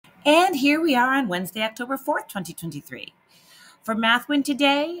And here we are on Wednesday, October 4th, 2023. For Math Win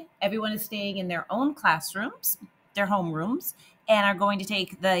today, everyone is staying in their own classrooms, their homerooms, and are going to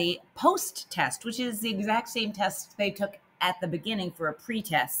take the post test, which is the exact same test they took at the beginning for a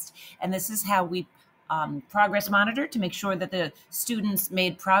pre-test. And this is how we progress monitor to make sure that the students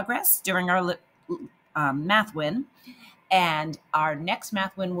made progress during our Math Win. And our next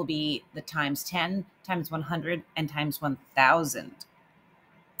Math Win will be the times 10, times 100, and times 1,000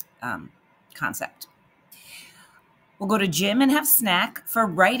 concept. We'll go to gym and have snack. For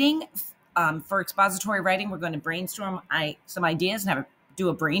writing, for expository writing, we're going to brainstorm some ideas and do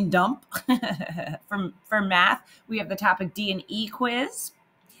a brain dump. For math, we have the topic D and E quiz.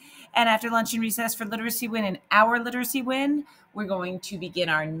 And after lunch and recess for Literacy Win and our Literacy Win, we're going to begin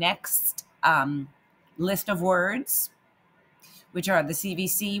our next list of words, which are the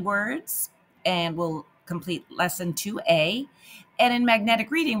CVC words, and we'll complete lesson 2A. And in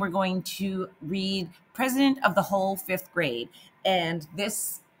magnetic reading, we're going to read President of the Whole Fifth Grade. And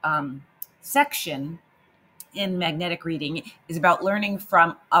this section in magnetic reading is about learning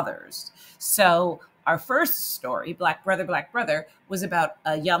from others. So our first story, Black Brother, was about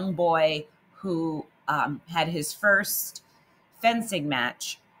a young boy who had his first fencing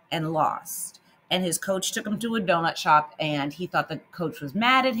match and lost. And his coach took him to a donut shop, and he thought the coach was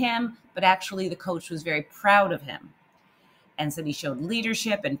mad at him, but actually the coach was very proud of him and said he showed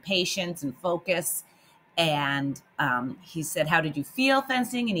leadership and patience and focus. And he said, "How did you feel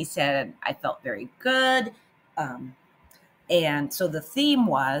fencing?" And he said, "I felt very good." And so the theme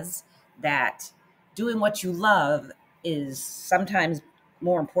was that doing what you love is sometimes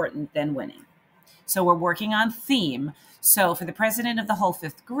more important than winning. So we're working on theme. So for the president of the whole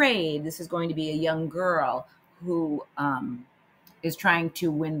fifth grade, this is going to be a young girl who is trying to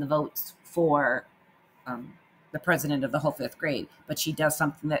win the votes for the president of the whole fifth grade, but she does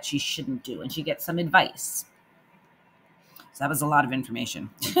something that she shouldn't do, and she gets some advice. So that was a lot of information.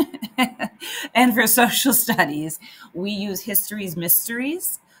 And for social studies, we use History's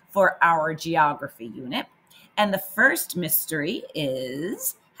Mysteries for our geography unit. And the first mystery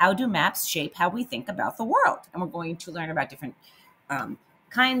is, how do maps shape how we think about the world? And we're going to learn about different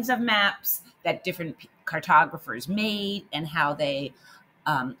kinds of maps that different cartographers made and how they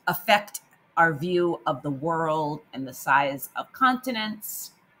affect our view of the world and the size of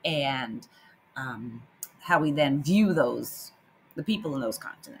continents, and how we then view the people in those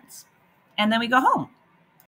continents. And then we go home.